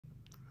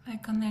I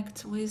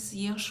connect with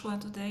Yeshua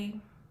today,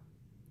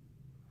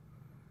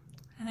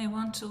 and I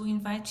want to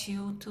invite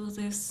you to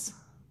this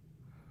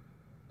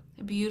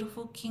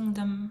beautiful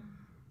kingdom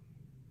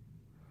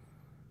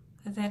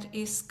that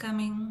is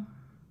coming,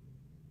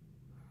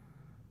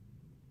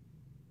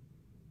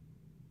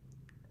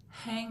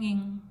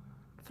 hanging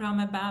from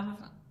above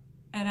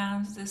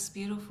around this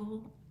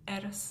beautiful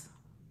earth.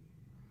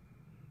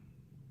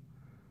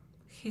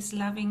 His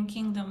loving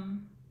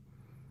kingdom,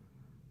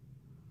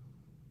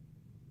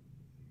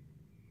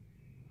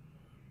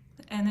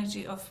 the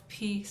energy of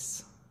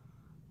peace,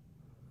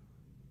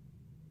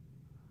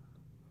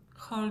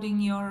 holding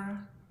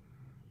your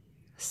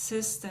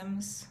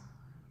systems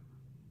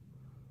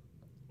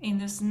in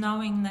this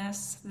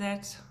knowingness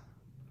that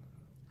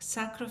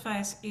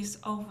sacrifice is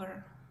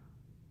over.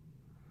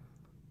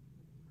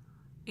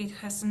 It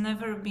has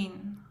never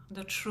been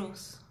the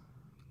truth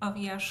of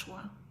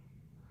Yeshua.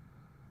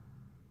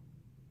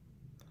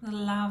 The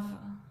love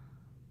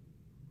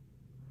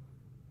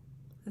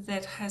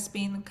that has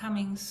been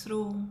coming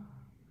through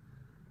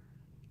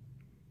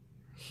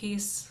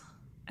his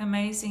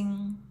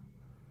amazing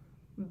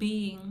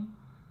being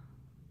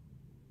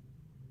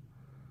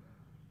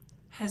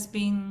has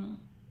been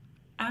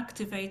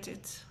activated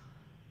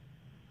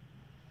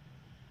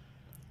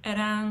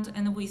around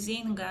and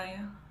within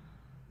Gaia.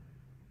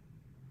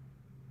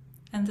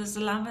 And this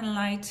love and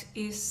light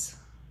is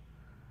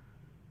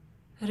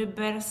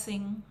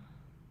rebirthing.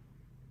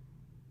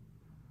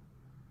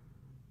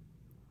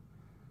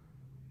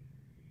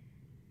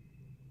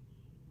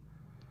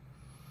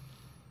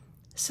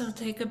 So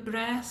take a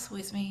breath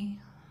with me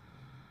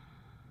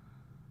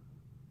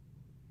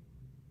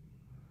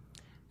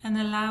and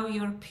allow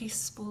your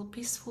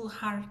peaceful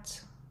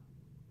heart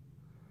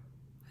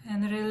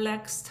and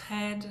relaxed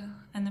head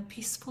and a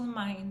peaceful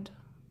mind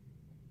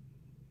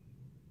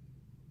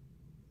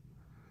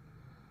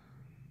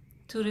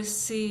to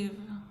receive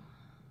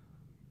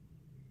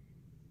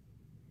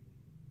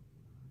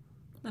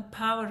the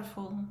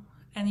powerful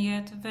and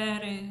yet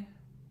very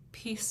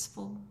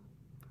peaceful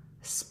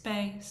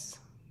space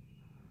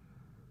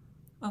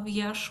of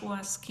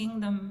Yeshua's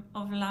kingdom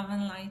of love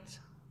and light.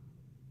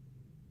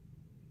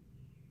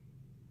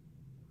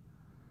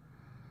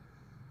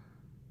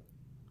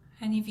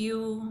 And if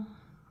you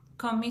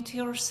commit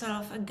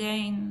yourself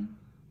again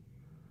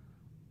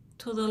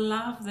to the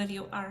love that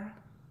you are,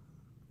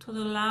 to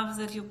the love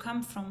that you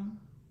come from,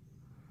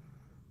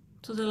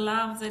 to the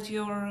love that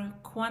your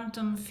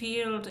quantum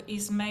field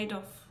is made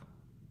of,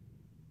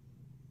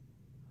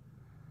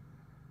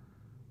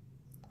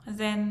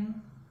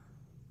 then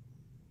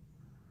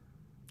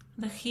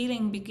the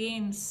healing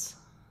begins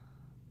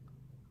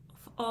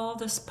of all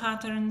these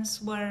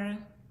patterns where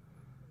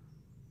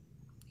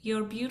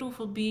your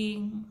beautiful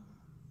being,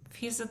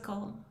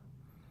 physical,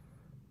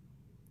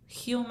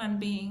 human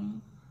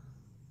being,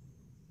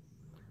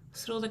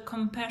 through the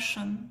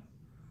compassion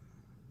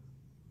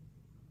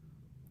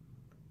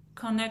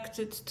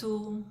connected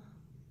to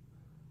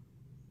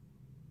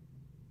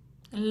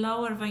a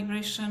lower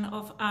vibration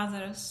of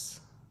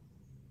others,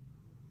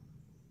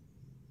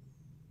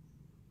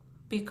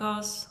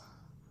 because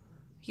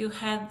you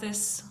had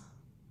this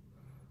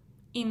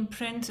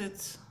imprinted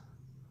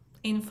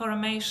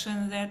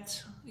information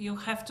that you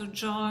have to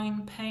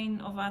join pain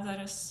of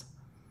others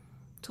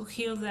to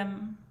heal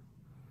them.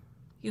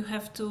 You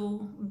have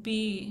to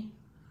be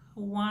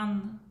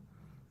one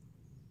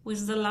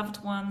with the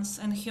loved ones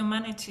and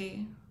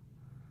humanity.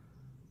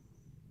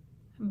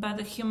 But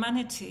the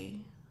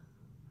humanity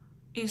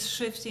is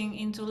shifting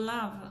into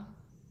love,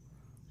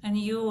 and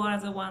you are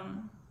the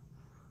one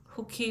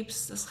who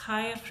keeps this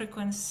higher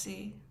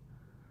frequency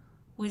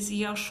with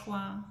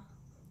Yeshua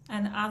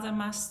and other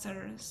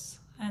masters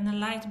and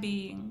light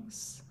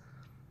beings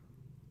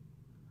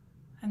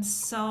and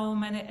so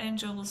many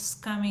angels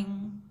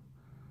coming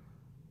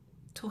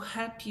to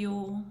help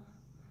you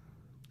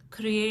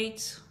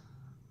create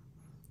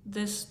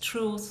this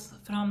truth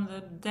from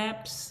the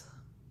depths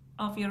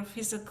of your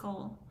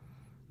physical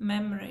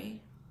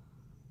memory.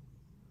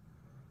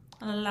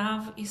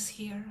 Love is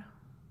here.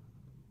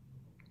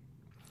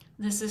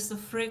 This is the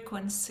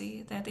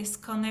frequency that is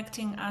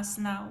connecting us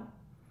now.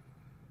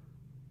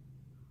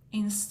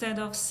 Instead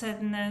of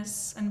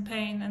sadness and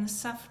pain and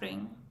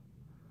suffering,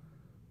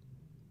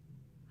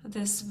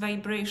 these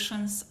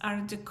vibrations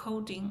are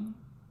decoding,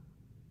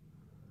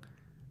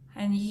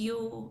 and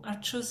you are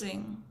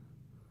choosing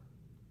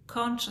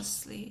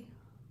consciously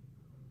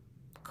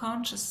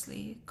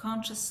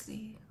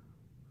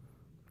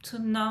to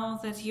know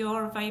that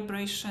your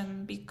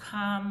vibration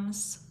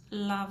becomes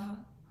love,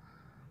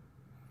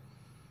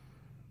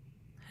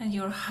 and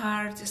your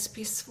heart is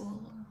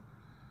peaceful,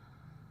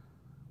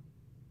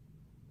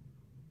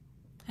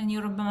 and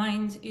your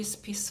mind is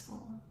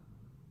peaceful,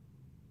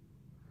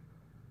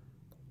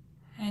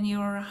 and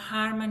your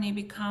harmony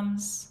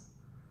becomes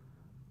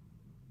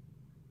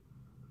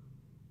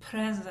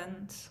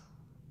present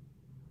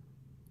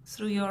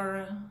through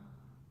your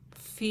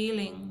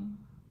feeling,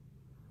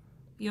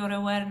 your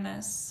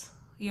awareness,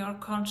 your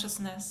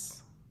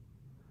consciousness.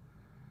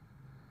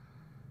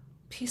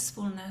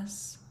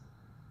 peacefulness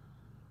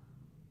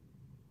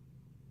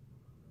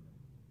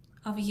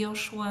of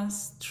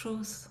Yoshua's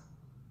truth.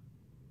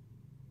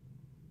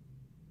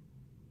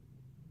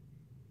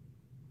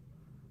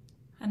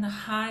 And the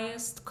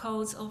highest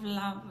codes of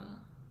love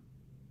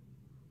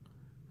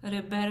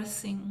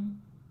rebirthing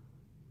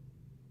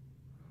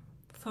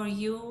for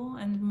you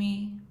and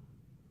me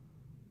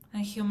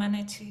and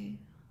humanity.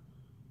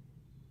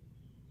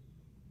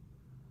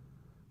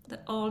 The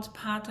old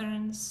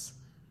patterns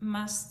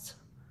must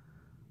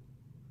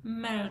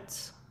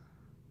melt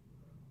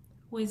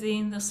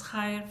within this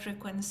higher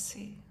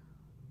frequency.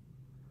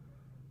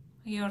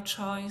 Your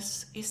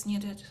choice is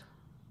needed.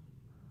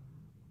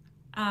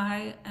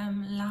 I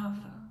am love.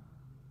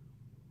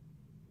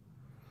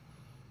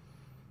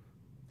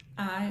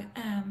 I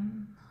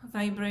am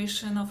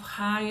vibration of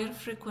higher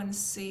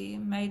frequency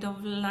made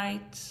of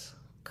light,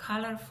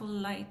 colorful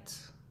light.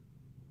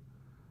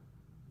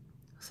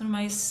 Through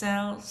my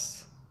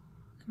cells,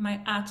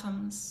 my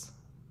atoms,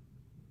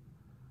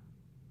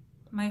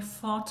 my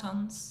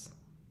photons,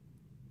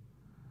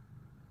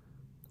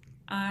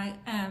 I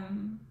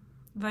am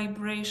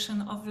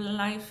vibration of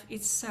life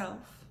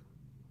itself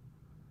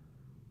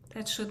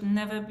that should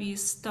never be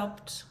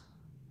stopped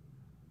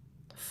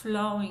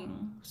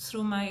flowing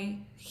through my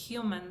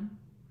human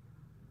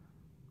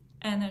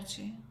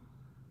energy.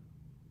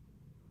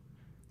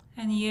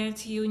 And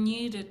yet you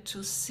needed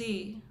to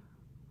see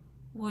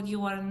what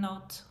you are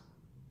not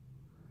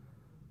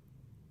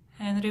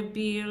and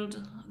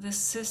rebuild the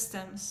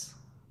systems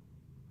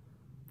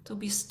to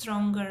be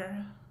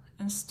stronger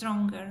and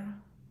stronger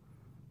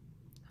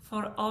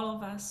for all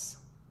of us.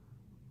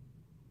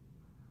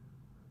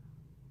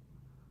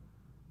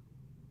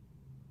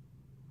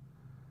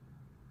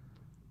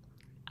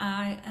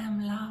 I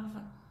am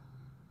love.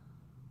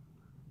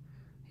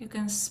 You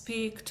can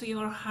speak to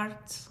your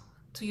heart,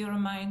 to your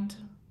mind.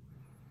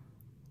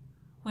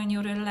 When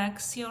you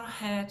relax your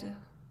head,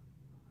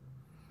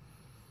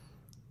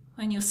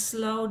 when you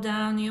slow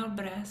down your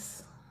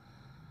breath,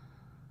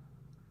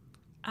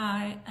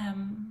 I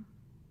am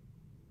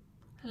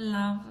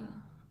love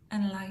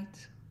and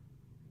light.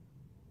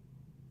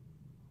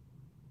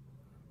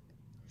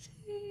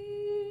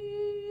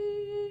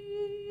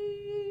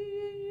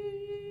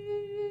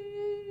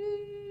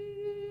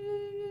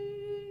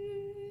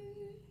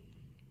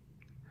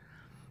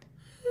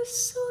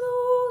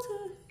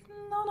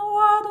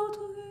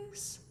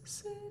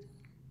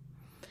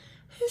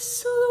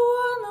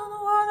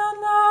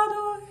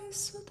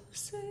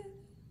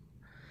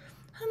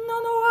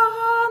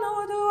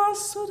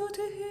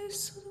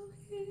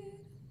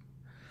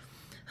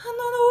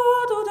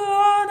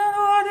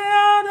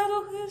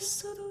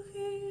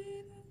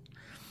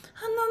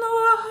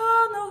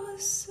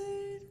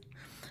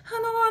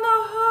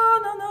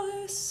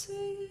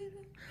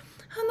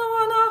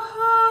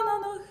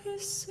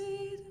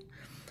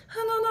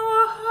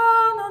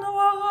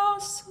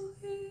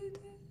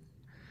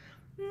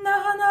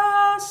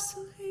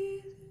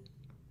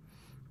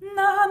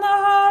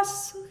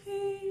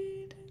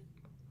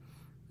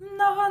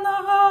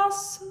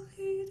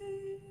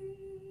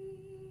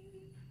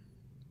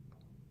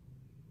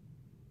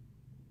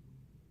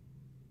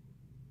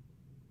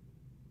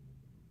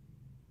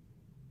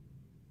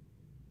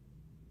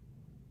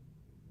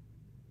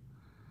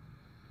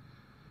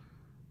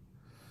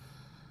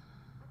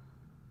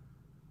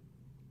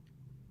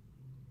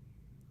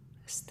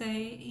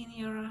 Stay in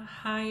your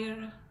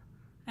higher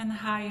and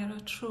higher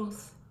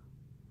truth,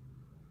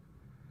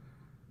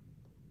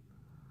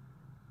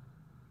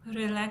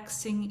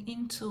 relaxing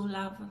into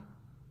love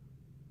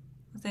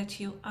that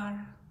you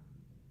are.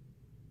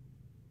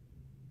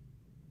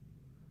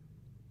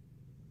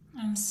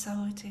 And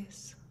so it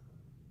is.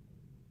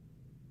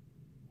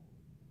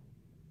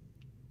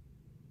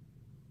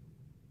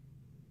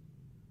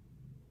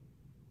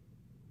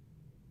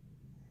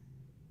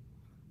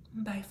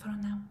 Bye for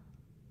now.